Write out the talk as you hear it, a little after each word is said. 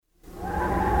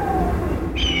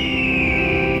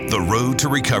The road to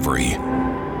recovery.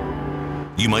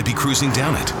 You might be cruising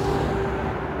down it.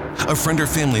 A friend or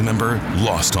family member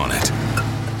lost on it.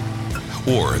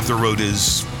 Or the road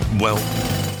is, well,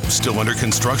 still under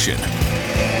construction.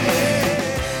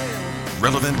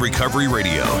 Relevant Recovery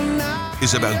Radio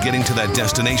is about getting to that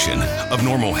destination of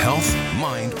normal health,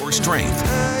 mind, or strength.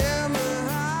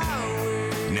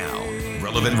 Now,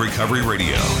 Relevant Recovery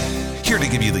Radio. Here to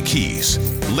give you the keys,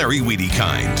 Larry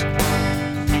Wiedekind.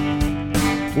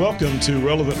 Welcome to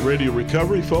Relevant Radio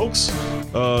Recovery, folks.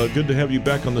 Good to have you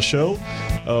back on the show.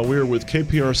 We're with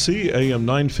KPRC AM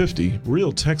 950,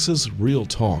 Real Texas, Real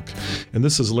Talk. And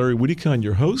this is Larry Wiedekind,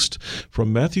 your host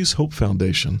from Matthews Hope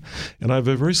Foundation. And I have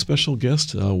a very special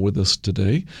guest with us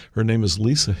today. Her name is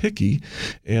Lisa Hickey,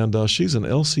 and she's an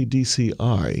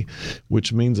LCDCI,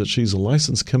 which means that she's a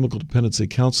licensed chemical dependency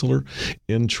counselor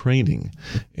in training.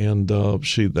 And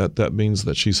that means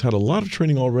that she's had a lot of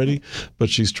training already, but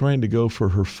she's trying to go for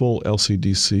her full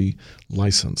LCDC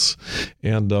license.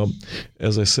 And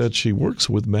as I said, she works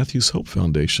with Matthews Hope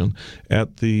Foundation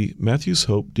at the Matthews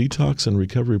Hope Detox and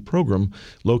Recovery Program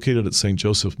located at St.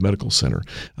 Joseph Medical Center.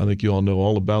 I think you all know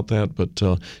all about that, but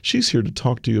she's here to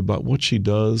talk to you about what she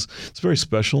does. It's very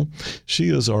special. She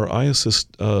is our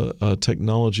iAssist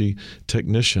technology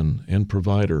technician and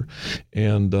provider,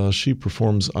 and she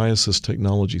performs iAssist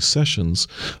technology sessions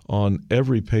on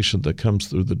every patient that comes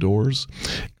through the doors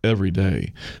every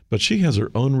day. But she has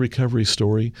her own recovery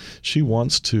story. She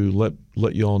wants to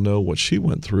let you all know what she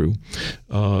went through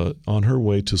on her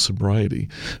way to sobriety.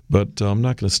 But I'm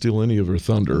not going to steal any of her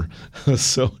thunder.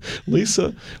 So,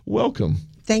 Lisa, welcome.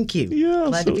 Thank you. Yeah,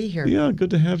 Glad to be here. Yeah,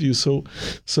 good to have you. So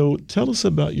tell us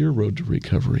about your road to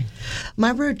recovery.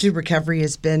 My road to recovery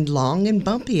has been long and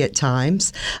bumpy at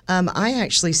times. I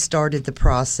actually started the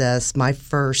process, my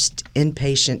first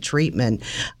inpatient treatment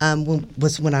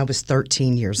was when I was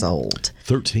 13 years old.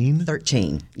 13?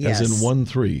 13, yes. As in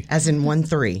 1-3? As in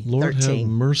 1-3, Lord 13. have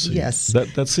mercy. Yes.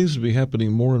 That seems to be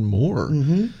happening more and more.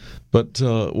 Mm-hmm. But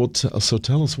so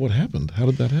tell us what happened. How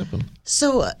did that happen?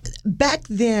 So back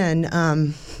then,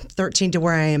 13 to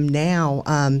where I am now,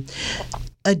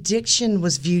 addiction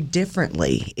was viewed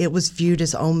differently. It was viewed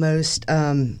as almost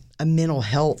a mental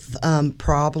health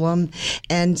problem.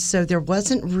 And so there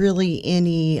wasn't really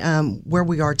any where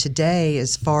we are today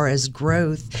as far as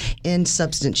growth in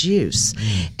substance use.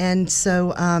 And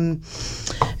so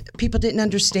people didn't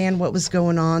understand what was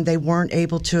going on. They weren't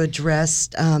able to address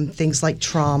things like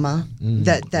trauma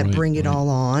that bring it all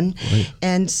on. Right.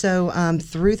 And so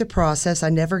through the process, I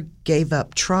never gave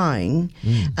up trying.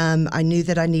 I knew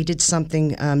that I needed something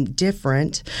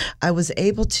different. I was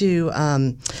able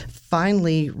to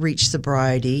finally reach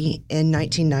sobriety in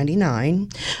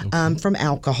 1999 from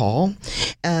alcohol.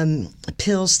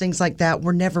 Pills, things like that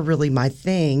were never really my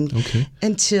thing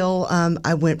until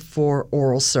I went for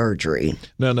oral surgery.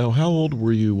 Now, how old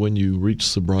were you when you reached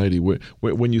sobriety,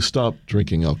 when you stopped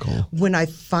drinking alcohol? When I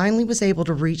finally was able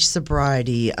to reach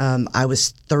sobriety, I was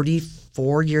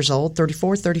 34 years old,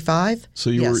 34, 35. So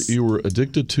you were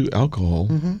addicted to alcohol,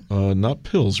 not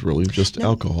pills really, just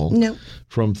alcohol. No.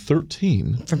 From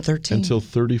 13. From 13. Until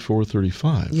 34,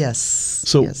 35. Yes.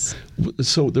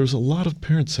 So there's a lot of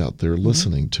parents out there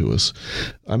listening to us.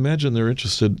 I imagine they're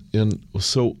interested in,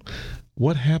 so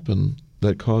what happened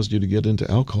that caused you to get into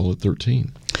alcohol at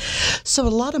 13? So a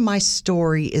lot of my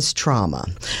story is trauma.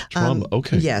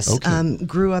 Okay. Yes. Okay.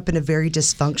 Grew up in a very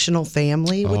dysfunctional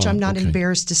family, which I'm not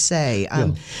embarrassed to say.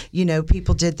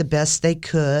 People did the best they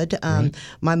could.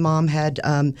 My mom had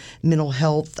mental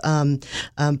health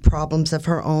problems of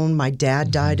her own. My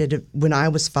dad died when I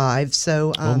was 5.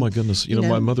 So. Oh my goodness!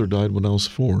 My mother died when I was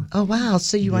 4. Oh wow!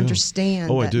 So you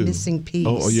understand that missing piece.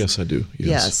 Oh yes, I do.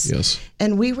 Yes.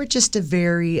 And we were just a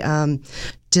very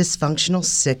dysfunctional,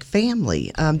 sick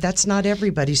family. That's not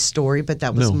everybody's story, but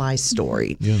that was my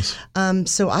story. Yes.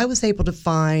 So I was able to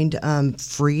find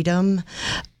freedom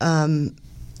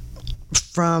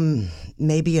from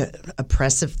maybe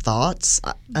oppressive thoughts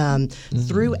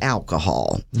through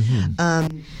alcohol.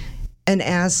 And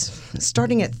as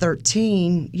starting at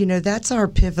 13, that's our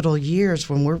pivotal years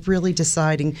when we're really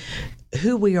deciding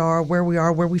who we are, where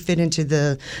we fit into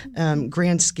the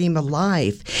grand scheme of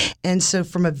life. And so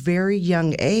from a very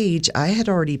young age, I had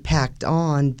already packed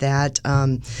on that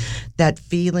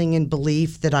feeling and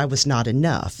belief that I was not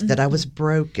enough, that I was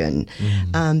broken,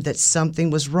 that something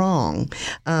was wrong.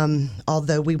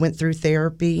 Although we went through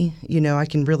therapy, I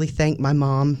can really thank my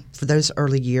mom for those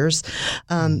early years.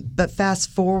 But fast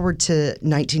forward to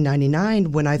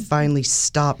 1999 when I finally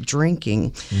stopped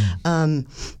drinking,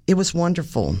 it was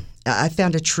wonderful. I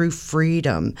found a true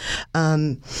freedom.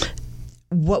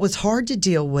 what was hard to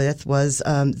deal with was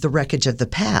the wreckage of the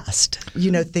past,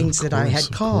 things that I had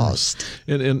caused.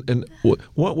 And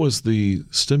what was the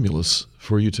stimulus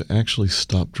for you to actually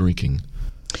stop drinking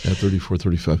at 34,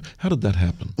 35? How did that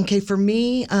happen? Okay, for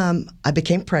me, I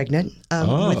became pregnant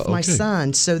with my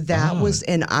son. So that was,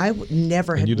 and I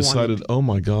never had. And you decided, oh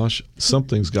my gosh,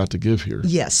 something's got to give here.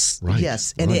 Yes, right,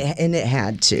 yes, and it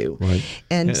had to. Right,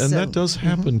 and so, that does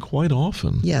happen quite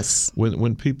often. Yes,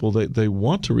 when people they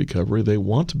want to recover, they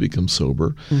want to become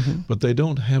sober, but they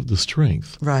don't have the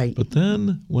strength. Right. But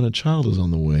then when a child is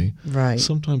on the way,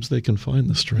 sometimes they can find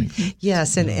the strength.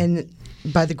 Yes, and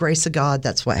by the grace of God,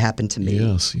 that's what happened to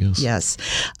me. Yes.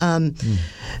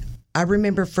 I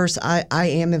remember first, I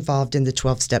am involved in the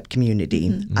 12-step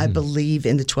community. I believe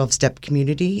in the 12-step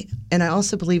community, and I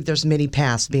also believe there's many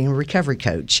paths being a recovery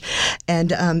coach.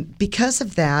 And because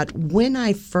of that, when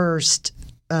I first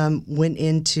went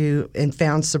into and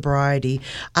found sobriety,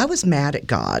 I was mad at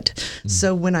God.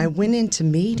 So when I went into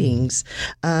meetings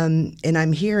and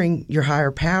I'm hearing your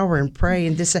higher power and pray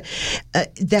and this,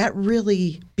 that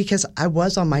really, because I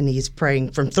was on my knees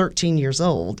praying from 13 years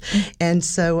old. And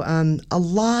so a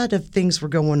lot of things were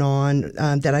going on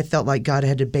that I felt like God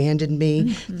had abandoned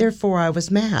me. Therefore, I was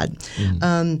mad.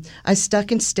 I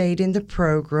stuck and stayed in the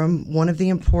program. One of the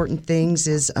important things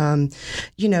is,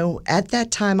 at that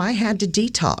time I had to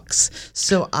detox.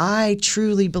 So I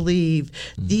truly believe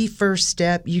the first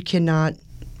step, you cannot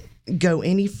go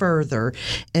any further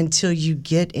until you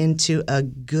get into a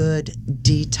good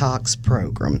detox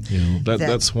program.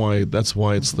 That's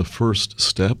why it's the first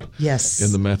step. Yes.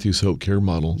 In the Matthews Hope Care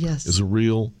model. Yes. Is a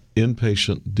real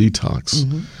inpatient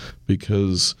detox,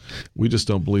 because we just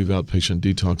don't believe outpatient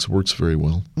detox works very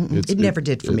well. It never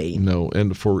did for me. No,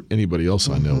 and for anybody else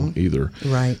I know either.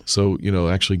 Right. So,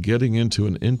 actually getting into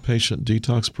an inpatient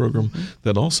detox program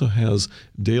that also has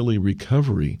daily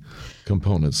recovery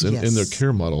components in their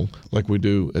care model, like we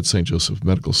do at St. Joseph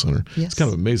Medical Center. Yes. It's kind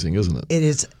of amazing, isn't it? It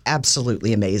is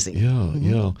absolutely amazing.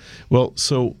 Yeah. Well,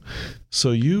 so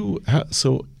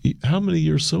how many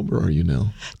years sober are you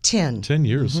now? 10. 10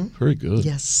 years. Very good.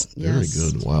 Yes. Very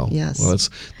good. Wow. Yes. Well,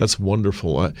 that's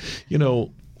wonderful. I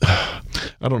don't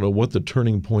know what the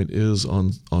turning point is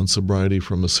on sobriety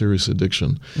from a serious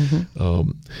addiction.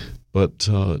 But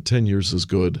 10 years is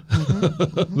good.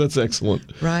 That's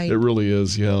excellent. Right. It really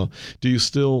is, yeah. Do you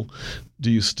still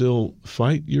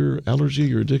fight your allergy,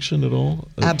 your addiction at all?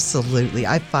 Absolutely.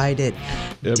 I fight it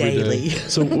every daily. day.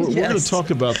 So we're going to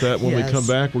talk about that when we come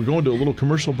back. We're going to a little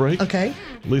commercial break. Okay.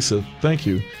 Lisa, thank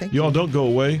you. Thank you all you. don't go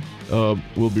away.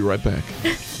 We'll be right back.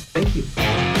 Thank you.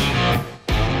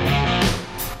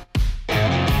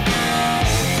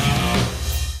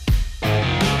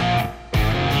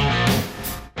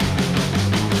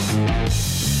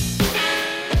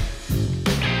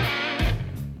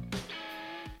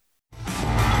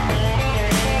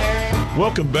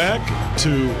 Welcome back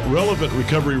to Relevant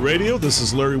Recovery Radio. This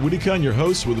is Larry Whitticon, your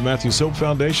host with the Matthews Hope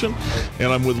Foundation,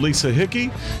 and I'm with Lisa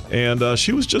Hickey, and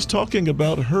she was just talking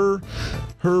about her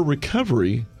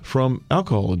recovery from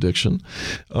alcohol addiction,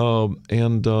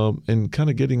 and kind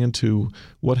of getting into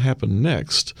what happened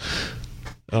next.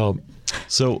 Well,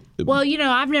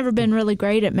 I've never been really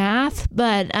great at math,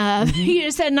 but you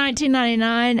just said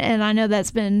 1999, and I know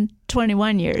that's been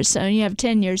 21 years, so you have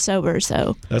 10 years sober.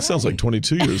 So that sounds like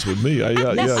 22 years with me. You're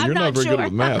not very good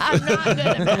at math. I'm not good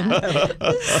at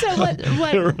math. So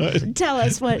what right. Tell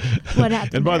us what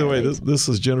happened. And by the way, this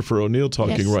is Jennifer O'Neill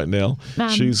talking right now.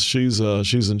 She's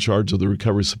in charge of the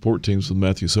recovery support teams with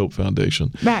Matthews Hope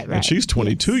Foundation. Right. And she's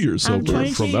 22 years sober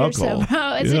from alcohol.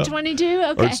 Oh, is it 22?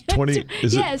 Okay. Or it's 20.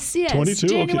 Is yes. it 22?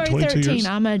 January 22 13. years?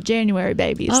 I'm a January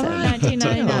baby, so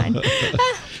 1999.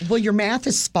 Well, your math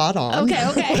is spot on.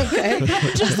 Okay.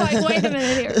 Just like, wait a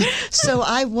minute here. So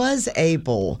I was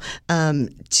able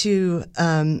to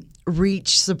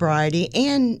reach sobriety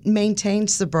and maintain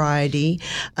sobriety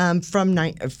from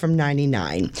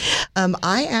 99.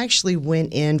 I actually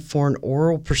went in for an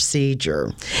oral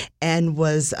procedure and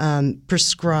was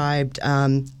prescribed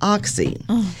Oxy.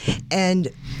 And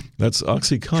that's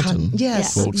OxyContin.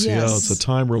 Yes, folks. Yes. Yeah, it's a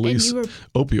time-release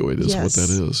opioid is what that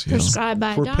is. Prescribed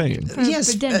by for a doctor, pain.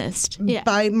 For dentist.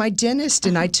 By my dentist,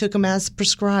 and I took them as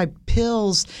prescribed.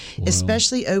 Pills,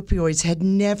 especially opioids, had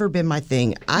never been my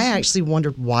thing. I actually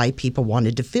wondered why people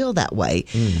wanted to feel that way.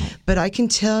 But I can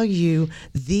tell you,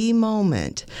 the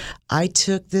moment I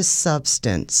took this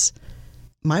substance,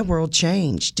 my world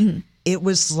changed. It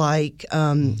was like,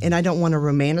 and I don't want to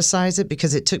romanticize it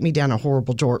because it took me down a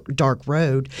horrible, dark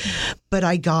road, but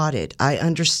I got it. I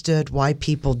understood why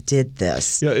people did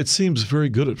this. Yeah, it seems very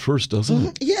good at first, doesn't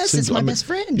it? Yes, it's my best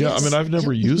friend. Yeah, yes. I've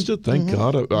never used it, thank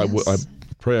God. I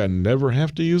pray I never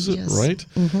have to use it, Yes. right?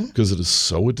 Because it is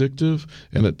so addictive,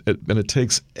 and it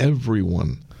takes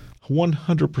everyone,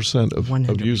 100% of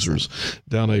 100%. users,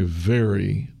 down a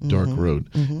very dark road.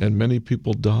 And many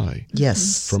people die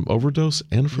Yes. from overdose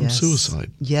and from Yes.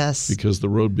 suicide. Yes. Because the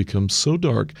road becomes so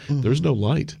dark, there's no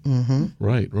light.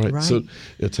 Right. Right. So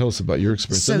tell us about your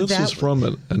experience. So And this that- is from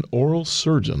an oral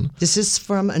surgeon. This is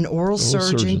from an oral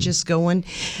surgeon, just going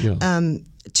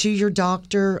to your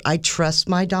doctor. I trust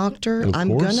my doctor. Of I'm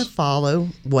course. going to follow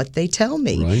what they tell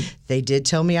me. Right. They did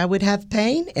tell me I would have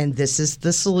pain, and this is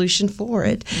the solution for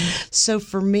it. So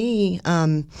for me,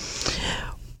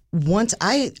 once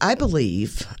I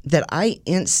believe that I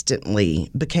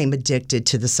instantly became addicted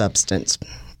to the substance.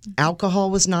 Alcohol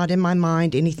was not in my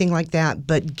mind, anything like that,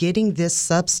 but getting this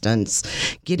substance,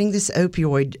 getting this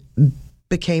opioid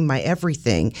became my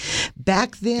everything.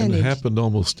 Back then, And it happened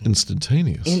almost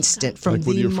instantaneous. instant from Like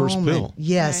with the your moment. first pill.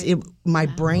 Yes, my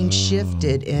brain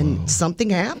shifted and something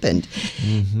happened.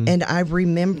 And I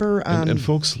remember. And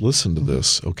folks, listen to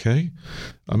this, okay?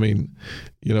 I mean,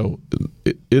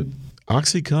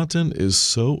 OxyContin is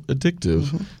so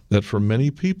addictive that for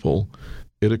many people,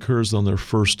 it occurs on their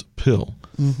first pill.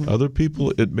 Other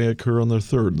people, it may occur on their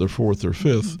third, their fourth, their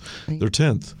fifth, their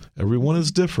 10th. Everyone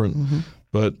is different,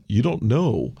 but you don't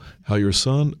know how your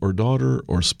son or daughter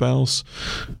or spouse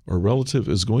or relative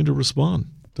is going to respond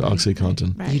to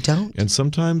OxyContin. You don't. And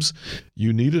sometimes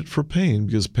you need it for pain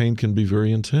because pain can be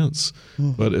very intense.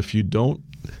 But if you don't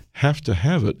have to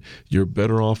have it, you're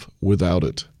better off without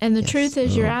it. And the truth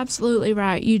is, you're absolutely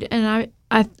right.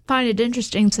 I find it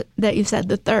interesting that you said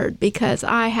the third, because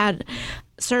I had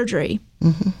surgery,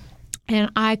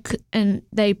 and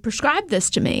they prescribed this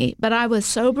to me, but I was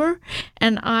sober,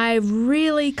 and I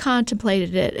really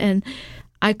contemplated it, and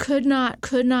I could not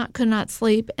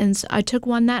sleep, and so I took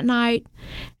one that night,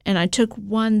 and I took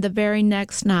one the very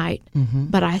next night,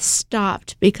 but I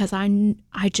stopped because I'm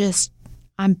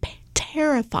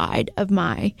terrified of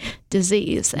my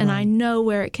disease, and I know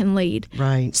where it can lead.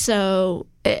 Right. So,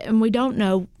 and we don't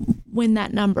know when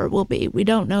that number will be. We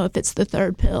don't know if it's the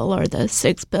third pill or the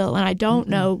sixth pill, and I don't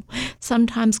know.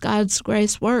 Sometimes God's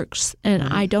grace works, and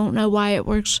I don't know why it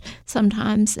works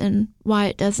sometimes and why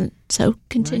it doesn't. So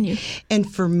continue. Right.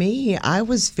 And for me, I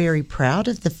was very proud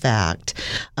of the fact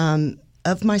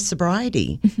of my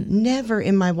sobriety. Never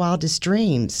in my wildest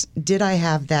dreams did I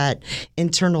have that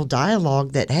internal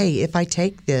dialogue that, hey, if I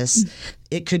take this,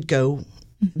 it could go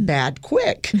bad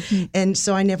quick. And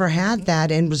so I never had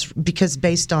that, and was because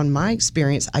based on my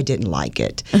experience, I didn't like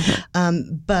it.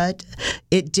 But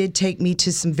it did take me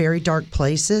to some very dark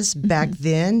places. Back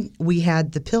then, we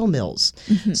had the pill mills.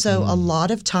 So a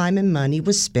lot of time and money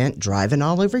was spent driving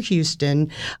all over Houston,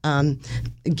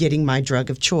 getting my drug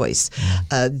of choice.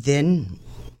 Then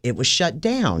it was shut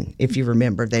down, if you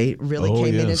remember. They really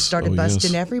came in and started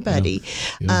busting everybody.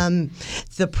 Yeah.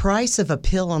 The price of a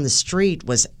pill on the street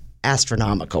was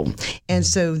astronomical. And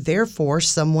so therefore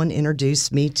someone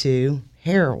introduced me to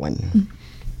heroin.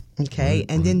 Okay.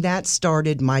 And then that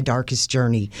started my darkest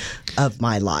journey of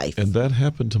my life. And that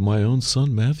happened to my own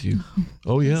son, Matthew.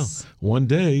 Oh, yeah. One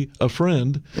day, a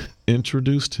friend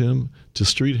introduced him to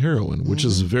street heroin, which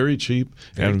is very cheap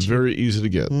and very easy to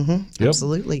get. Yep.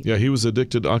 Absolutely. Yeah, he was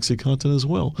addicted to OxyContin as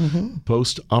well,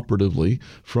 post-operatively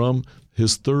from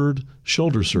his third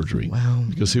shoulder surgery. Wow.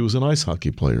 Because he was an ice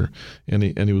hockey player, and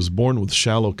he was born with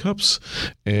shallow cups,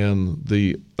 and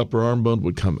the upper arm bone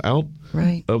would come out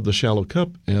of the shallow cup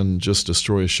and just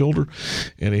destroy his shoulder,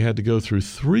 and he had to go through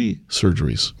 3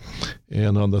 surgeries.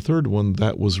 And on the third one,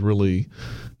 that was really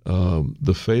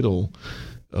the fatal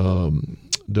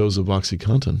dose of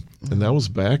OxyContin. And that was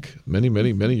back many,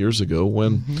 many, many years ago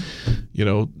when,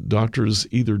 doctors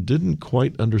either didn't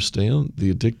quite understand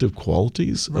the addictive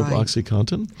qualities of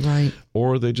OxyContin,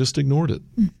 or they just ignored it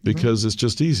because it's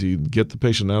just easy. Get the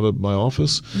patient out of my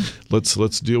office.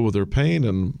 Let's deal with their pain,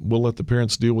 and we'll let the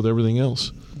parents deal with everything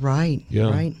else. Right.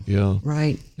 Yeah. Right. Yeah.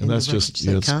 Right. And that's just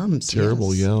that comes.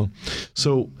 terrible. Yes.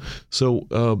 Yeah.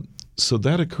 So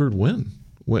that occurred when?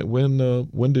 When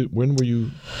did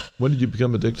you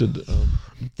become addicted?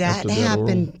 That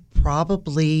happened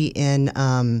probably in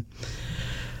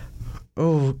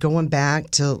going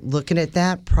back to looking at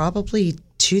that, probably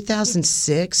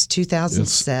 2006,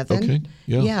 2007. Yes. Okay.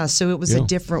 Yeah. So it was a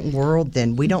different world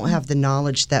then. We don't have the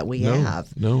knowledge that we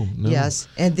have. No. Yes.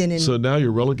 And then so now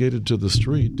you're relegated to the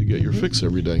street to get your fix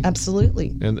every day.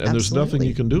 Absolutely. And there's nothing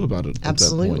you can do about it.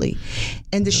 Absolutely. At that point.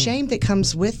 And the shame that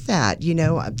comes with that,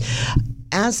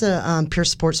 as a peer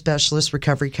support specialist,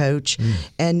 recovery coach,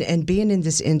 and being in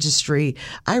this industry,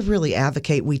 I really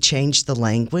advocate we change the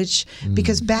language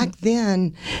because back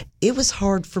then it was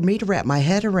hard for me to wrap my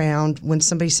head around when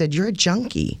somebody said, "You're a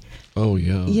junkie." Oh,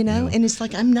 yeah. And it's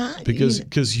like, I'm not.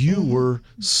 Because you were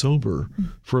sober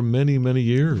for many, many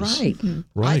years. Right.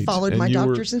 Right. I followed And my you were-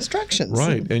 doctor's instructions.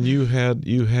 Right. And you had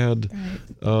your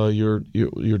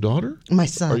daughter? My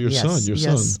son. Or your yes, son. Your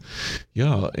yes. son.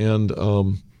 Yeah. And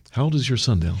how old is your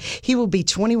son now? He will be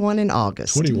 21 in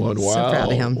August. 21. Wow. So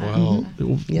proud of him. Wow.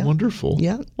 Yeah. Wonderful.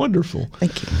 Yeah. Wonderful.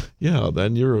 Thank you. Yeah,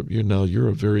 then you're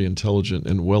a very intelligent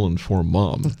and well-informed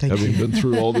mom, Thank having been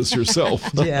through all this yourself.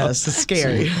 Yes, it's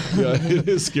scary. Yeah, it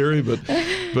is scary, but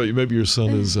maybe your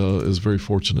son is very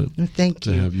fortunate Thank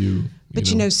to you. have you. But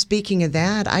speaking of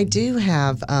that, I do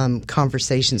have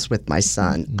conversations with my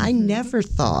son. I never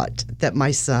thought that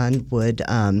my son would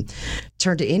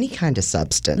turn to any kind of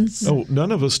substance. Oh,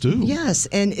 none of us do. Yes,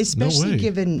 and especially way.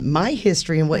 given my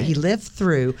history and what he lived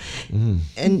through.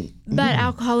 And But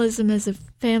alcoholism is a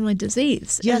family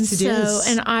disease. Yes, and it is.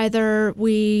 And either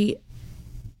we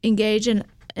engage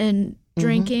in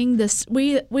drinking,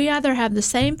 we either have the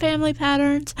same family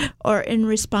patterns, or in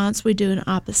response we do an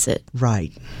opposite.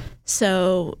 right.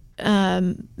 So,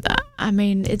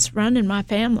 it's run in my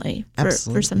family for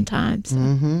Absolutely. some time.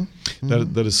 So.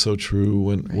 That is so true.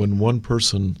 When one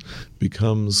person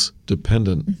becomes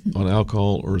dependent on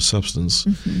alcohol or a substance,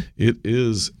 it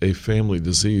is a family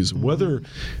disease. Whether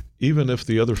even if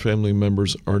the other family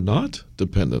members are not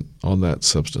dependent on that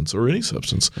substance or any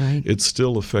substance, Right. it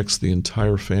still affects the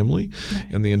entire family,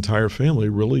 and the entire family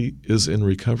really is in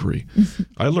recovery.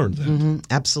 I learned that.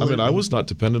 Absolutely. I was not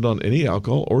dependent on any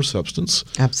alcohol or substance.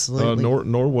 Absolutely.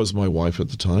 Nor was my wife at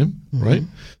the time, right?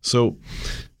 So,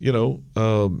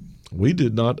 we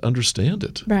did not understand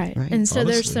it. Right. And so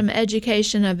there's Honestly. some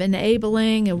education of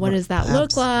enabling and what does that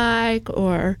look like,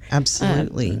 or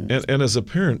Absolutely. And as a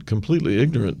parent, completely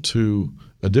ignorant to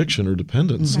addiction or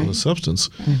dependence on a substance,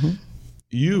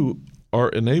 you are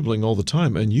enabling all the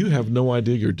time, and you have no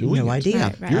idea you're doing No it.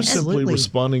 idea. Right. You're simply Absolutely.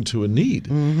 responding to a need.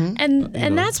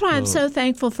 and that's why I'm so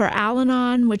thankful for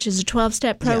Al-Anon, which is a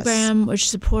 12-step program which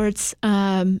supports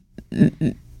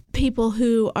people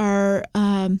who are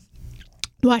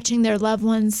watching their loved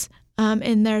ones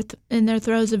in their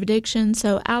throes of addiction.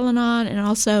 So Al-Anon, and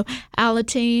also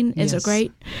Alateen is a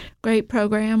great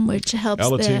program which helps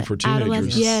Alateen the for teenagers.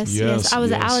 adolescents. Yes. I was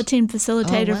an yes. Alateen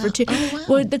facilitator for 2. Oh, wow.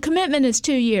 Well, the commitment is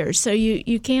 2 years, so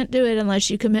you can't do it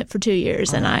unless you commit for 2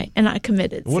 years, and I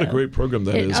committed. What a so. great program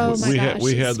that is. Oh my we gosh,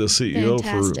 we had it's the CEO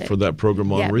fantastic. for that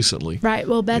program on Yeah. recently. Right.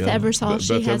 Well, Beth Yeah. Eversole, Beth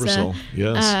she has Eversole,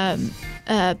 yes.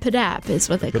 PDAP is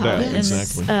what they call PDAP, it. And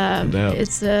exactly. PDAP.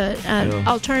 it's an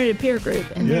alternative peer group,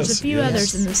 and there's Yes, a few yes.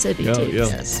 others in the city Yeah, too. yeah.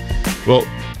 Yes. Well,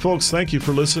 folks, thank you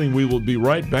for listening. We will be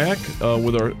right back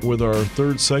with our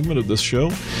third segment of this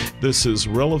show. This is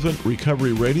Relevant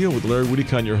Recovery Radio with Larry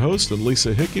Whittycon, your host, and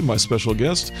Lisa Hickey, my special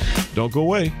guest. Don't go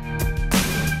away.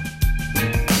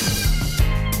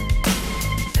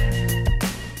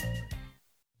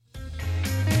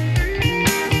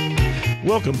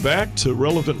 Welcome back to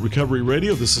Relevant Recovery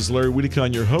Radio. This is Larry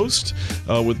Whittycon, your host,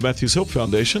 with Matthews Hope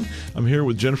Foundation. I'm here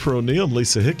with Jennifer O'Neill and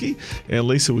Lisa Hickey, and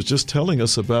Lisa was just telling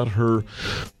us about her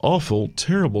awful,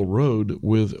 terrible road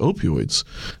with opioids.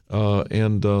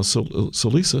 So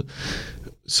Lisa,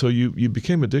 so you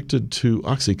became addicted to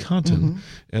OxyContin,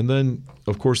 and then,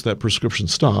 of course, that prescription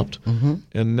stopped,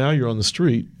 and now you're on the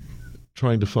street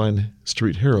trying to find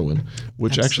street heroin,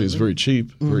 which actually is very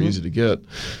cheap, very easy to get.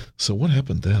 So what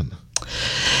happened then?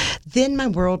 Then my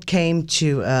world came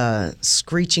to a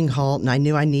screeching halt, and I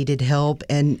knew I needed help,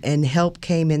 and help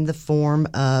came in the form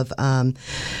of,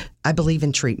 I believe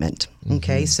in treatment.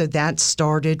 Okay, so that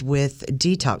started with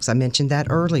detox. I mentioned that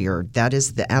earlier. That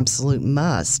is the absolute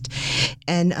must.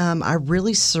 And I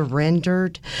really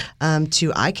surrendered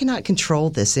to, I cannot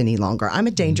control this any longer. I'm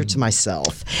a danger to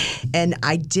myself. And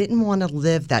I didn't want to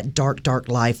live that dark, dark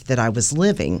life that I was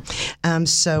living.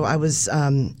 So I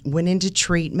went into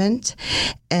treatment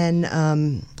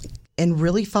and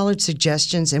really followed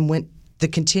suggestions and went the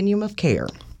continuum of care.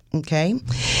 Okay,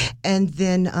 and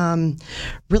then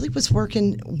really was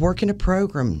working a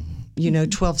program,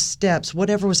 12 steps,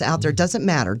 whatever was out there, doesn't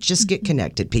matter, just get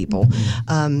connected, people.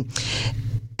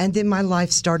 And then my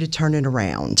life started turning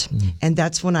around. And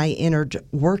that's when I entered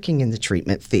working in the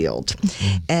treatment field.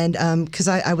 And because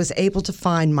I was able to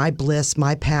find my bliss,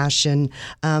 my passion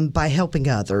by helping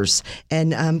others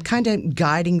and kind of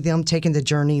guiding them, taking the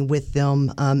journey with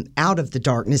them out of the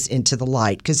darkness into the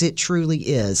light, because it truly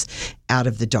is out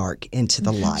of the dark into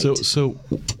the light. So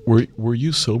were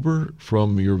you sober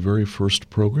from your very first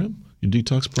program? your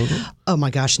detox program? Oh my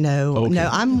gosh, no. Okay. No,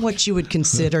 I'm what you would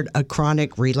consider a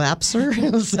chronic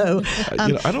relapser. So,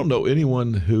 I don't know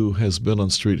anyone who has been on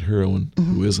street heroin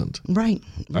who isn't. right.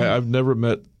 I've never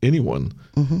met anyone,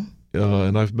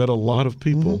 and I've met a lot of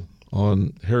people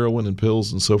on heroin and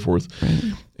pills and so forth,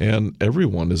 and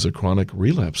everyone is a chronic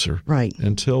relapser. Right.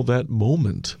 Until that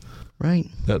moment. Right.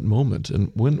 That moment.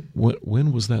 And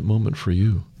when was that moment for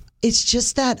you? It's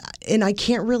just that, and I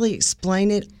can't really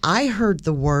explain it. I heard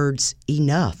the words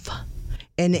enough.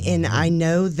 And I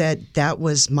know that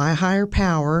was my higher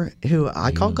power, who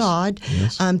I call God,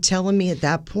 telling me at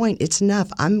that point, it's enough.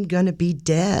 I'm going to be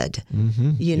dead,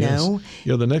 you know?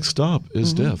 Yeah, the next stop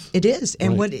is death. It is.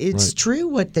 And it's true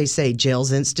what they say,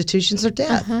 jails, institutions are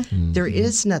death. There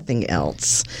is nothing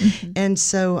else. And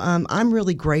so I'm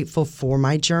really grateful for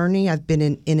my journey. I've been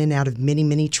in and out of many,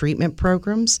 many treatment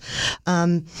programs.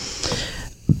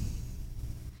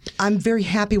 I'm very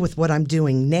happy with what I'm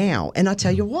doing now, and I'll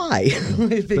tell you why.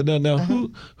 But now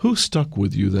who stuck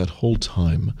with you that whole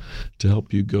time to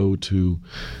help you go to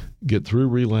get through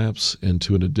relapse and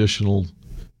to an additional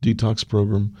detox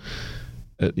program?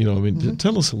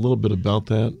 Tell us a little bit about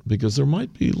that, because there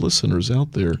might be listeners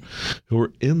out there who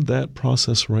are in that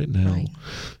process right now,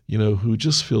 who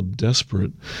just feel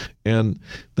desperate, and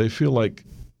they feel like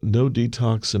no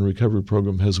detox and recovery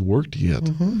program has worked yet.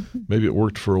 Maybe it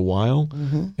worked for a while,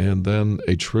 and then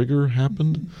a trigger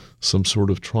happened, some sort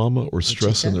of trauma or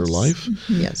stress in their life,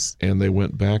 and they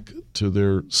went back to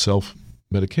their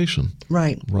self-medication.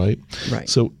 Right.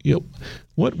 So,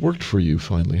 what worked for you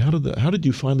finally? How did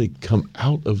you finally come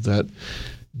out of that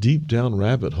deep down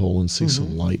rabbit hole and see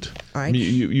some light? Right. I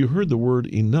mean, you heard the word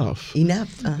enough.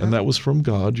 Enough. And that was from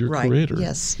God, your creator.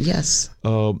 Yes.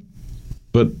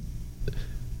 But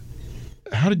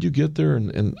how did you get there?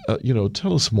 And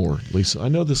tell us more, Lisa. I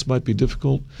know this might be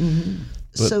difficult.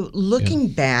 So looking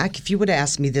back, if you would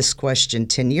ask me this question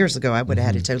 10 years ago, I would have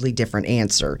had a totally different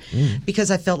answer,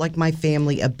 because I felt like my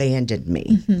family abandoned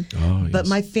me. Oh, yes. But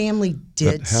my family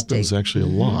did That happens actually a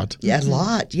lot. Yeah, a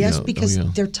lot. Yes, Yeah.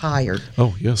 because they're tired.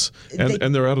 Oh, yes.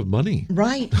 And they're out of money.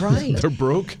 Right. They're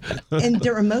broke. And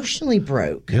they're emotionally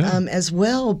broke as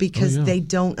well, because they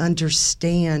don't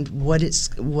understand what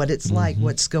it's like,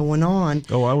 what's going on.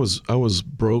 Oh, I was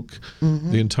broke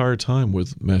the entire time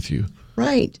with Matthew.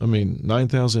 Right. I mean,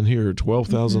 9,000 here,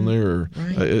 12,000 there.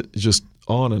 It just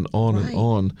on and on and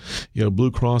on. Blue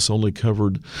Cross only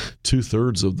covered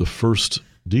 2/3 of the first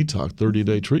detox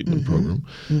 30-day treatment program,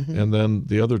 and then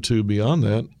the other 2 beyond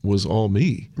that was all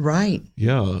me. Right.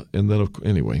 Yeah, and then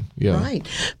anyway. Right,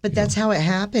 but that's how it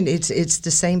happened. It's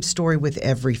the same story with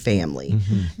every family,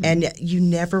 and you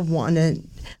never want to.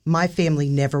 My family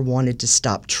never wanted to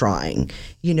stop trying.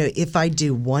 If I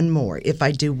do one more.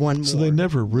 So they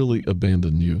never really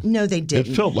abandoned you. No, they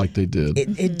didn't. It felt like they did.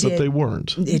 It did. But they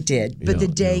weren't. It did. But the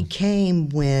day came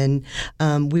when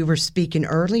we were speaking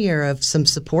earlier of some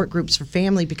support groups for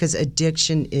family, because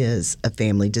addiction is a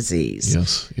family disease.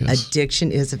 Yes.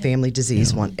 Addiction is a family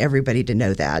disease. I want everybody to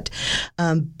know that.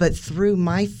 But through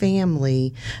my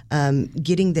family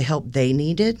getting the help they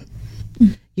needed,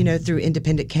 through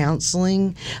independent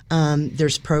counseling.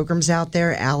 There's programs out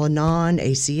there, Al-Anon,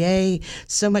 ACA,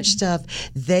 so much stuff.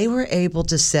 They were able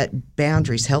to set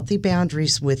boundaries, healthy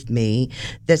boundaries with me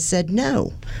that said,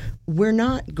 no, we're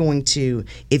not going to,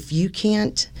 if you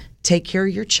can't take care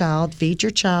of your child, feed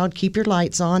your child, keep your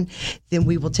lights on, then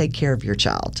we will take care of your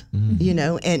child,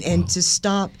 and to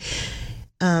stop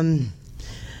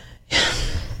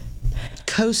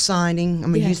co-signing,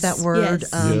 I'm going to use that word.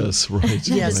 Yes, right.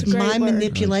 Yes, right. my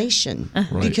manipulation,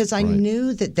 because I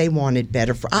knew that they wanted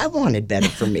better I wanted better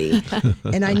for me,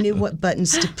 and I knew what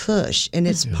buttons to push, and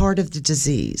it's part of the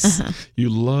disease. You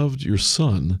loved your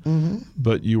son,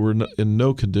 but you were in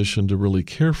no condition to really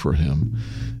care for him,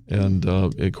 and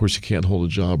of course you can't hold a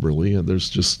job really, and there's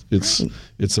just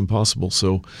it's impossible.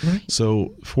 So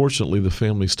fortunately the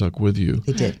family stuck with you.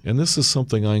 They did, and this is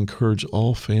something I encourage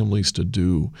all families to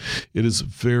do. It is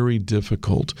very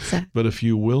difficult, but if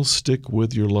you will stick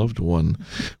with your loved one,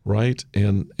 right,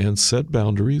 and set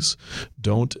boundaries,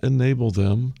 don't enable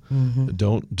them,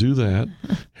 don't do that.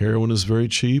 Heroin is very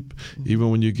cheap. Even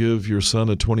when you give your son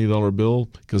a $20 bill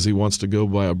because he wants to go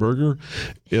buy a burger,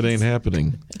 it ain't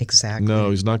happening. Exactly. No,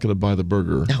 he's not going to buy the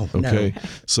burger. No, okay. No.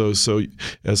 So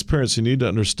as parents, you need to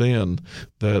understand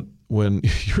that when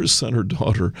your son or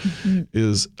daughter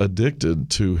is addicted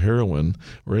to heroin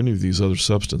or any of these other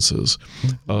substances,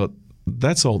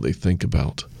 that's all they think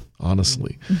about.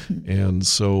 honestly. And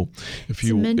so if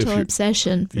you... It's a mental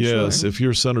obsession, for sure. Yes, if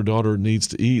your son or daughter needs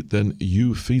to eat, then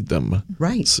you feed them.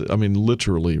 Right. So, I mean,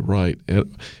 literally, right.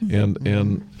 And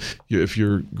if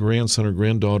your grandson or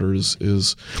granddaughter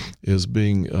is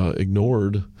being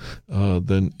ignored,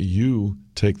 then you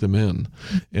take them in.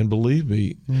 And believe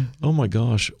me, oh my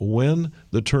gosh, when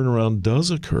the turnaround does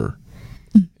occur,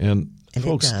 and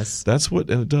folks, it does. that's what,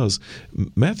 and it does.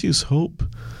 Matthew's Hope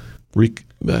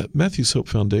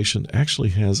Foundation actually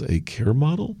has a care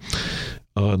model.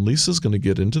 And Lisa's going to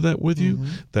get into that with you.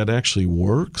 That actually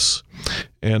works,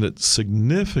 and it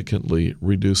significantly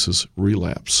reduces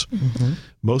relapse.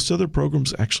 Most other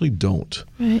programs actually don't.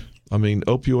 Right. I mean,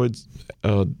 opioid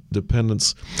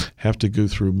dependents have to go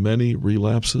through many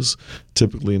relapses,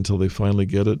 typically until they finally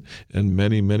get it, and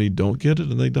many don't get it,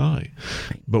 and they die.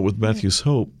 But with Matthew's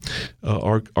Hope,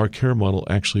 our care model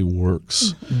actually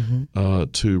works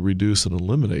to reduce and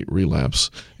eliminate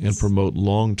relapse and promote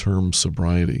long-term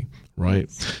sobriety.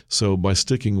 Right? So by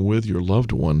sticking with your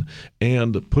loved one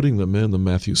and putting them in the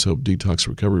Matthew's Hope Detox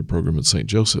Recovery Program at St.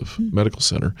 Joseph Medical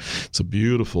Center, it's a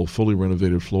beautiful, fully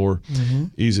renovated floor,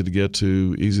 easy to get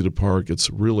to, easy to park.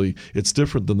 It's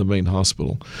different than the main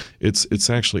hospital. It's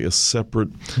actually a separate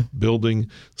building,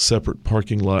 separate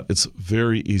parking lot. It's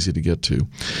very easy to get to.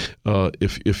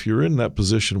 If you're in that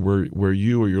position where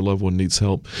you or your loved one needs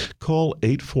help, call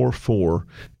 844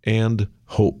 and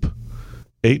HOPE.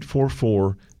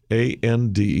 844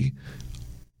 AND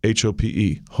HOPE,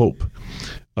 HOPE,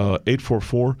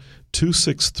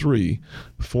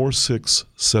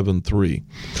 844-263-4673.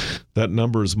 That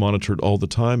number is monitored all the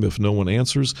time. If no one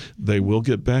answers, they will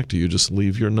get back to you. Just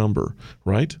leave your number,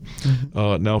 right?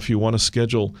 Now, if you want to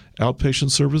schedule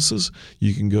outpatient services,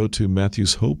 you can go to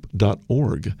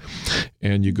matthewshope.org,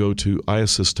 and you go to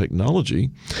iAssist Technology,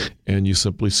 and you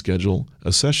simply schedule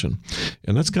a session.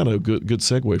 And that's kind of a good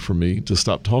segue for me to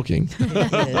stop talking.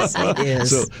 It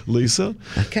is. So, Lisa,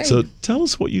 Okay. So tell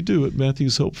us what you do at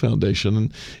Matthew's Hope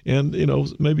Foundation, and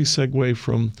maybe segue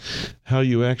from how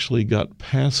you actually got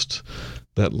past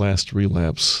that last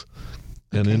relapse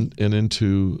and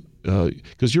into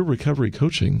because you're recovery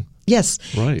coaching. Yes.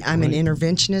 Right. I'm an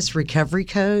interventionist, recovery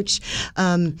coach.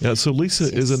 So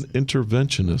Lisa is an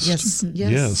interventionist.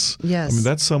 Yes. I mean,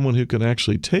 that's someone who can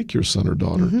actually take your son or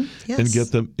daughter and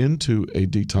get them into a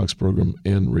detox program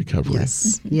and recovery.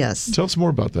 Yes. Tell us more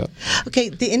about that. Okay,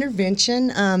 the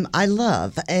intervention I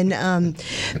love, and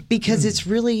because it's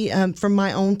really from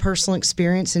my own personal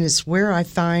experience, and it's where I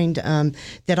find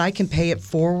that I can pay it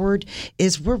forward,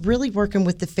 is we're really working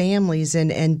with the families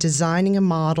and designing a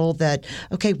model that,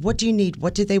 okay, what do you need?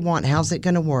 What do they want? How's it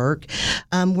going to work?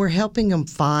 We're helping them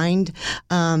find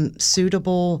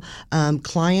suitable,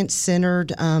 client-centered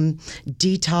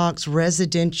detox,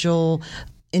 residential,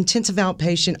 intensive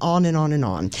outpatient, on and on and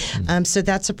on. So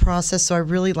that's a process. So I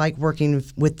really like working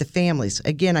with the families.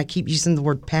 Again, I keep using the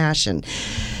word passion.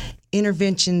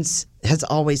 Interventions has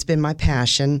always been my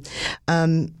passion.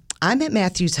 I'm at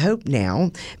Matthew's Hope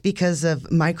now because of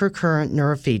microcurrent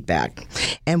neurofeedback.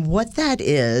 And what that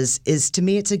is to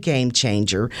me, it's a game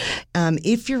changer.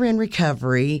 If you're in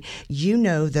recovery, you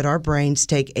know that our brains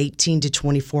take 18 to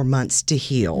 24 months to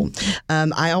heal.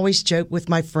 I always joke with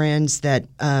my friends that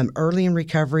early in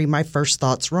recovery, my first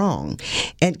thought's wrong.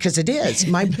 And because it is.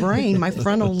 My brain, my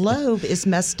frontal lobe is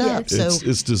messed up. So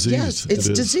it's diseased. Yes, it's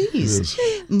diseased.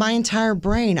 My entire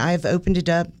brain, I've opened it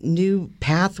up, new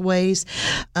pathways.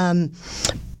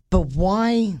 But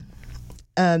why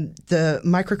the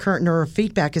microcurrent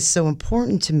neurofeadback is so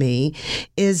important to me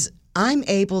is I'm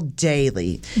able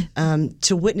daily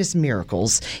to witness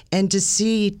miracles and to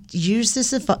use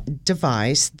this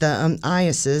device, the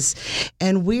IASIS,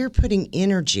 and we're putting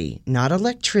energy, not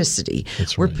electricity.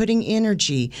 That's we're right. putting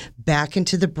energy back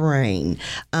into the brain.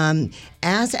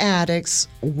 As addicts,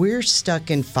 we're stuck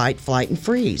in fight, flight, and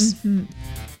freeze.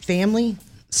 Family,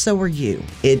 so are you.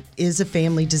 It is a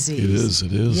family disease.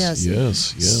 It is.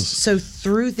 Yes. So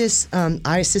through this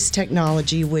IASIS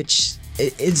technology, which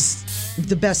is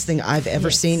the best thing I've ever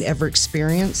seen, ever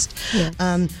experienced,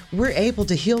 we're able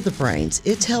to heal the brains.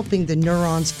 It's helping the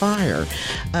neurons fire.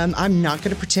 I'm not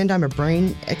going to pretend I'm a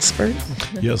brain expert.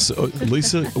 Yes,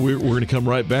 Lisa, we're going to come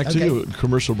right back to you.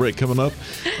 Commercial break coming up.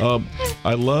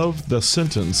 I love the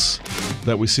sentence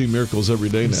that we see miracles every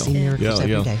day now. See miracles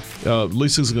every day.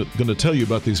 Lisa's going to tell you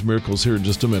about these miracles here in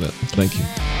just a minute. Thank you.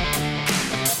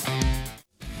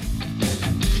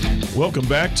 Welcome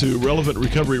back to Relevant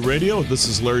Recovery Radio. This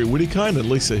is Larry Whittykind and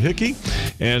Lisa Hickey,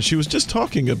 and she was just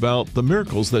talking about the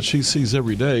miracles that she sees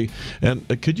every day. And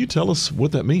could you tell us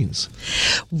what that means?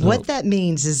 What that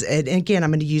means is, and again, I'm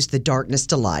going to use the darkness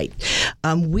to light.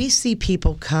 We see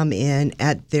people come in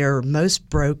at their most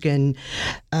broken,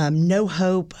 no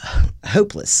hope,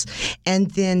 hopeless.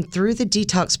 And then through the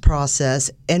detox process,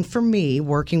 and for me,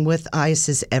 working with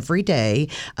ISIS every day,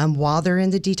 while they're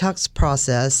in the detox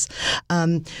process,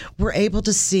 we're able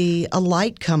to see a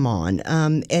light come on,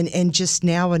 and just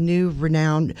now a new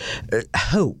renowned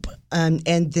hope.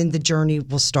 And then the journey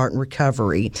will start in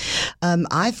recovery.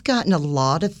 I've gotten a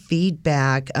lot of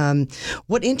feedback.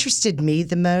 What interested me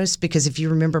the most, because if you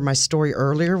remember my story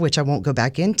earlier, which I won't go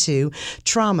back into,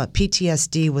 trauma,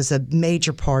 PTSD was a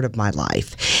major part of my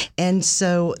life. And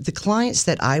so the clients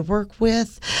that I work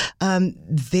with,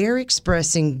 they're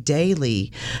expressing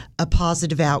daily a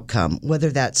positive outcome, whether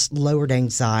that's lowered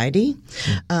anxiety,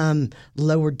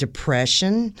 lowered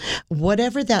depression,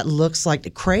 whatever that looks like, the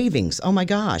cravings. Oh my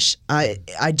gosh.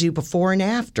 I do before and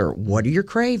after. What are your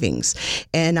cravings?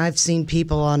 And I've seen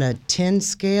people on a 10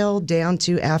 scale down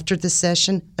to, after the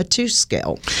session, a 2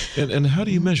 scale. And how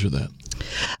do you measure that?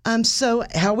 So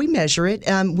how we measure it,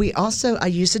 I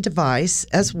use a device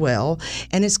as well,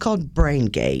 and it's called Brain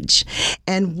Gauge.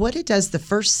 And what it does, the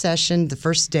first session, the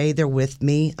first day they're with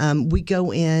me, we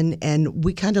go in and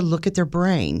we kind of look at their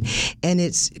brain, and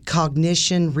it's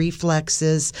cognition,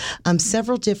 reflexes,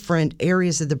 several different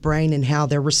areas of the brain and how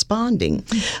they're responding.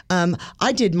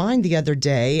 I did mine the other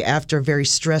day after a very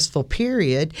stressful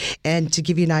period, and to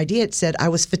give you an idea, it said I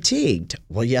was fatigued.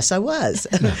 Well, yes, I was.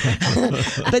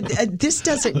 But this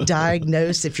doesn't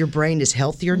diagnose if your brain is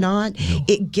healthy or not. No.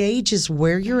 It gauges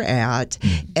where you're at,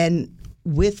 and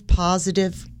with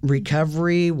positive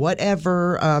recovery,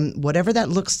 whatever that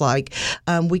looks like,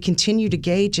 we continue to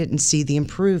gauge it and see the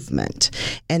improvement.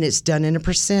 And it's done in a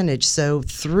percentage. So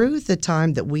through the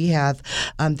time that we have,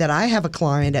 that I have a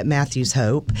client at Matthews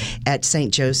Hope at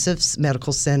St. Joseph's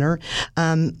Medical Center,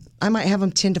 I might have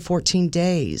them 10 to 14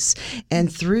 days.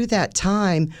 And through that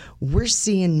time, we're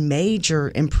seeing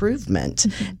major improvement.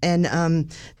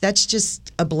 And that's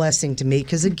just a blessing to me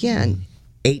because, again,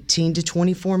 18 to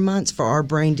 24 months for our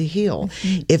brain to heal.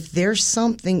 If there's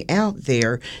something out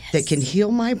there that can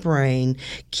heal my brain,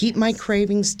 keep my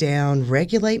cravings down,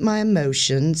 regulate my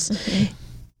emotions,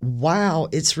 wow,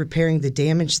 it's repairing the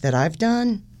damage that I've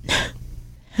done.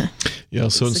 Yeah,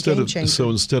 so instead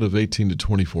of 18 to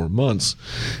 24 months,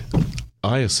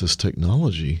 ISIS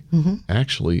technology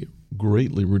actually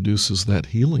greatly reduces that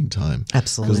healing time.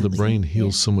 Absolutely. Because the brain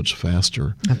heals so much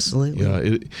faster.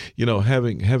 Absolutely. Yeah,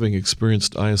 having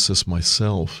experienced ISIS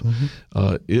myself,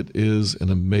 it is an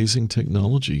amazing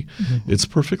technology. It's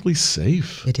perfectly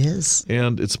safe. It is.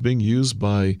 And it's being used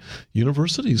by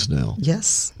universities now.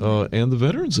 Yes. And the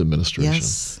Veterans Administration.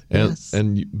 Yes.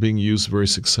 And being used very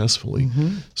successfully.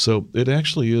 So it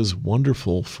actually is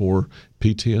wonderful for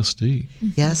PTSD.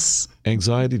 Yes.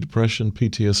 Anxiety, depression,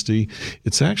 PTSD.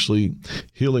 It's actually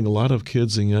healing a lot of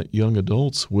kids and young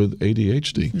adults with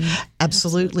ADHD.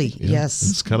 Absolutely. Yeah, yes.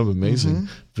 It's kind of amazing.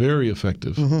 Very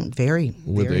effective. Very.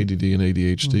 With ADD and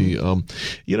ADHD.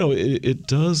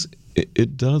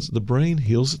 It does. The brain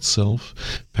heals itself.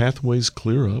 Pathways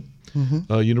clear up.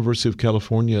 University of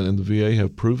California and the VA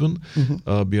have proven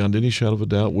beyond any shadow of a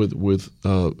doubt with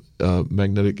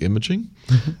magnetic imaging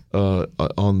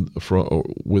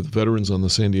with veterans on the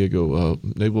San Diego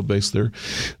Naval Base there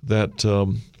that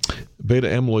beta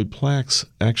amyloid plaques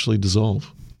actually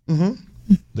dissolve.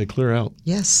 They clear out.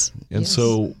 Yes. And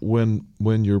so when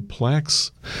your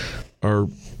plaques are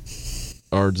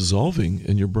dissolving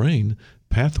in your brain,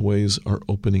 pathways are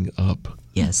opening up.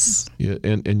 Yes. Yeah,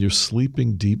 and you're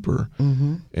sleeping deeper,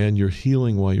 and you're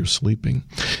healing while you're sleeping,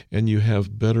 and you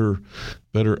have better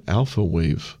alpha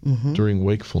wave during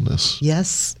wakefulness.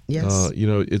 Yes. Yes.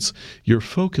 It's your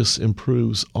focus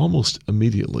improves almost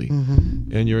immediately,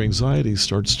 and your anxiety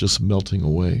starts just melting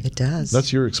away. It does.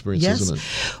 That's your experience, isn't it?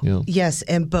 Yeah. Yes,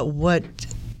 but what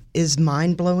is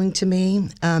mind-blowing to me,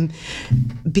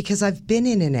 because I've been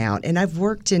in and out and I've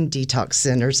worked in detox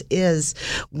centers, is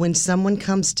when someone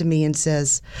comes to me and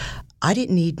says, I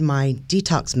didn't need my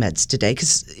detox meds today,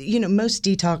 because most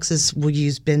detoxes will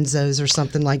use benzos or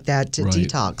something like that to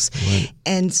detox. Right.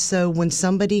 And so when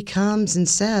somebody comes and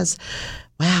says,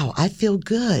 wow, I feel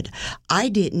good, I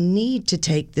didn't need to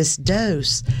take this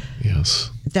dose.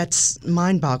 Yes. that's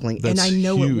mind-boggling, and I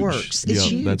know huge. it works. It's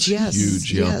huge. That's yes.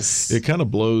 huge. Yeah. Yes. It kind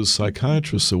of blows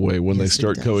psychiatrists away when they Yes, it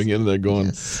start does. going in there going,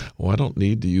 Yes. I don't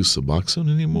need to use Suboxone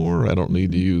anymore. I don't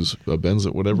need to use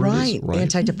Benzo, whatever it is. Right.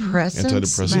 Antidepressants.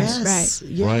 Antidepressants. Yes.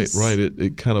 Yes. Right.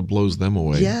 It kind of blows them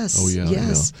away. Yes. Oh, yeah.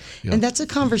 Yes. Yeah. And that's a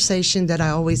conversation that I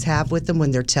always have with them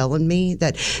when they're telling me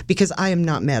that, because I am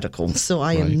not medical, so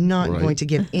I am not going to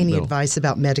give any advice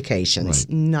about medications. Right.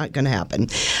 Not going to happen.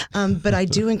 But I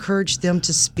do encourage them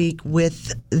to speak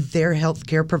with their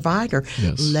healthcare provider.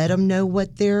 Yes. Let them know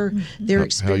what their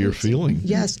experience. How you're feeling.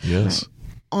 Yes. Yes.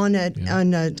 On a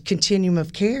continuum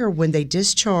of care, when they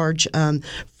discharge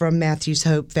from Matthew's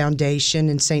Hope Foundation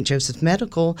and St. Joseph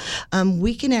Medical,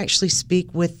 we can actually speak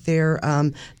with their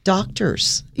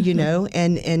doctors,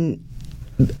 and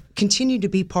continue to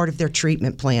be part of their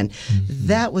treatment plan. Mm-hmm.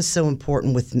 That was so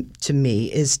important to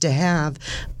me, is to have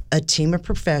a team of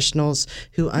professionals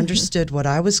who understood what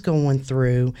I was going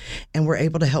through and were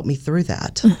able to help me through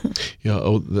that. Yeah.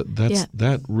 Oh,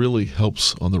 that really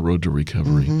helps on the road to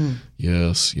recovery. Mm-hmm.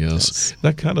 Yes.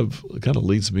 That kind of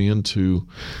leads me into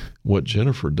what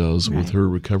Jennifer does with her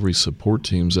recovery support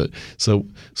teams. So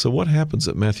what happens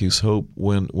at Matthew's Hope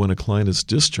when a client is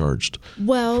discharged?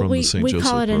 Well, we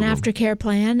call it an aftercare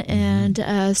plan,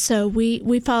 and so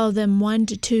we follow them 1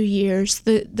 to 2 years.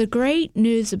 The great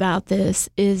news about this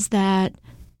is that,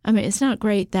 it's not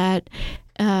great that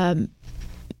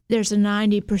there's a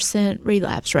 90%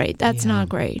 relapse rate. That's not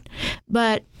great,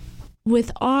 but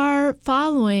with our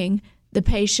following the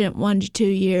patient 1 to 2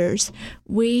 years,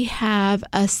 we have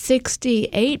a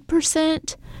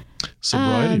 68%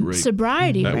 sobriety rate.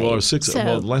 Sobriety rate.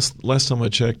 Last time I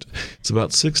checked, it's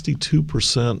about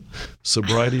 62%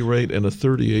 sobriety rate and a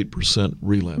 38%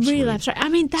 relapse rate. That's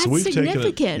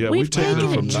significant. We've taken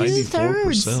it from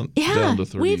 2/3 down to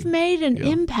 30. We've made an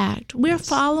impact. We're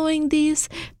following these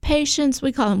patients.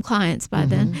 We call them clients by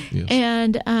then,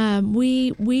 and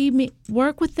we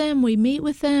work with them. We meet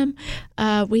with them.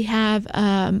 We have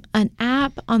an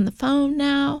app on the phone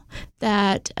now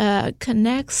that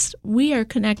connects. We are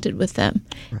connected with them,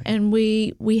 and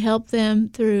we help them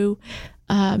through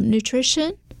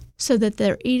nutrition, so that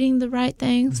they're eating the right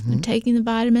things, they're taking the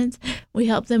vitamins. We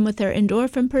help them with their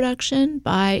endorphin production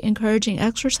by encouraging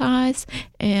exercise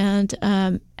and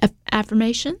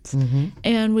affirmations,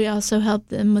 and we also help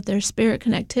them with their spirit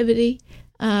connectivity.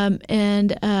 We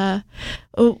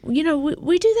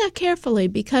do that carefully,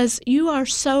 because you are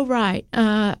so right.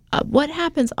 What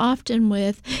happens often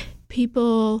with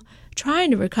people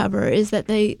trying to recover is that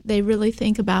they really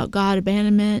think about God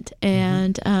abandonment,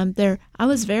 and I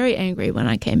was very angry when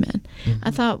I came in. I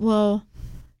thought, well,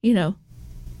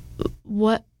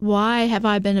 why have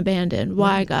I been abandoned?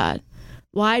 Why, God?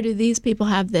 Why do these people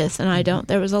have this and I don't?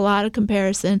 There was a lot of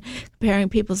comparing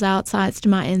people's outsides to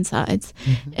my insides.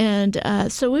 And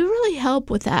so we really help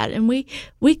with that, and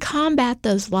we combat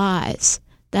those lies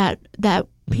that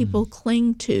people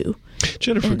cling to.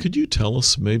 Jennifer, could you tell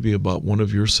us maybe about one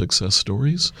of your success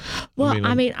stories? Well,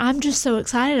 I'm just so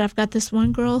excited. I've got this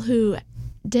one girl who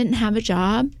didn't have a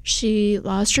job. She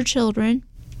lost her children.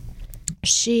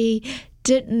 She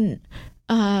didn't.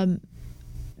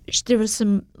 There was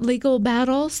some legal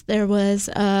battles. There was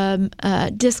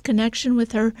disconnection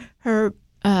with her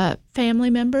family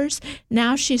members.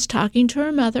 Now she's talking to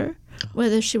her mother,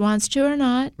 whether she wants to or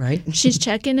not. Right. She's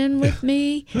checking in with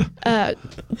me a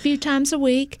few times a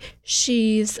week.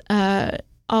 She's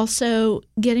also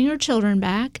getting her children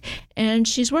back, and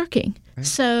she's working. Right.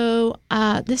 So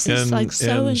this is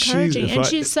so encouraging. And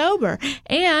she's sober,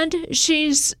 and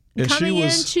she's coming in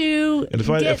to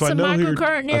get some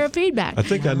microcurrent neurofeedback. I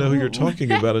think I know who you're talking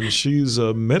about, and she's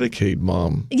a Medicaid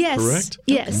mom. Yes, correct?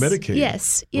 Yes, Medicaid.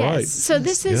 Yes. Right. So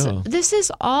this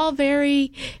is all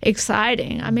very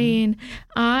exciting. I mean,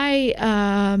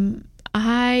 I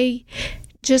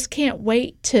just can't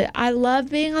wait to. I love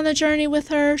being on the journey with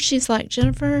her. She's like,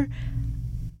 Jennifer,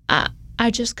 I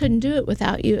just couldn't do it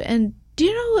without you, and. Do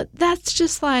you know what? That's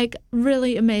just like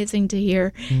really amazing to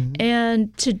hear,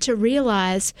 and to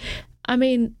realize. I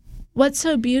mean, what's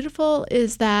so beautiful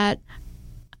is that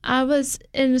I was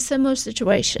in a similar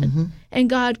situation, and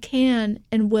God can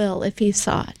and will if He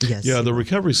saw it. Yes. Yeah, the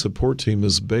recovery support team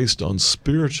is based on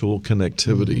spiritual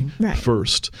connectivity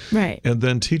first, and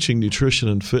then teaching nutrition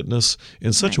and fitness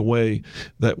in such a way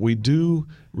that we do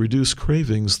reduce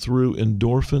cravings through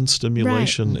endorphin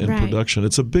stimulation and production.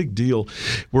 It's a big deal.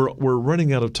 We're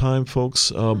running out of time,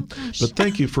 folks, but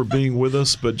thank you for being with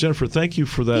us. But Jennifer, thank you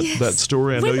for that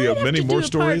story. I know you have many more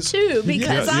stories. Part 2,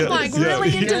 because I'm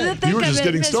really into the thick you were just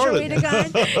getting started.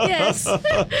 Yes.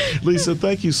 Lisa,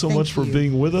 thank you so much for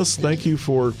being with us. Thank you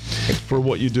for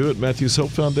what you do at Matthews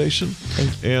Hope Foundation,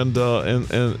 and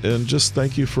just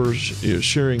thank you for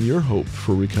sharing your hope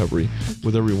for recovery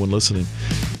with everyone listening.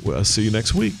 I'll see you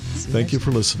next week. Thank you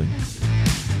for listening.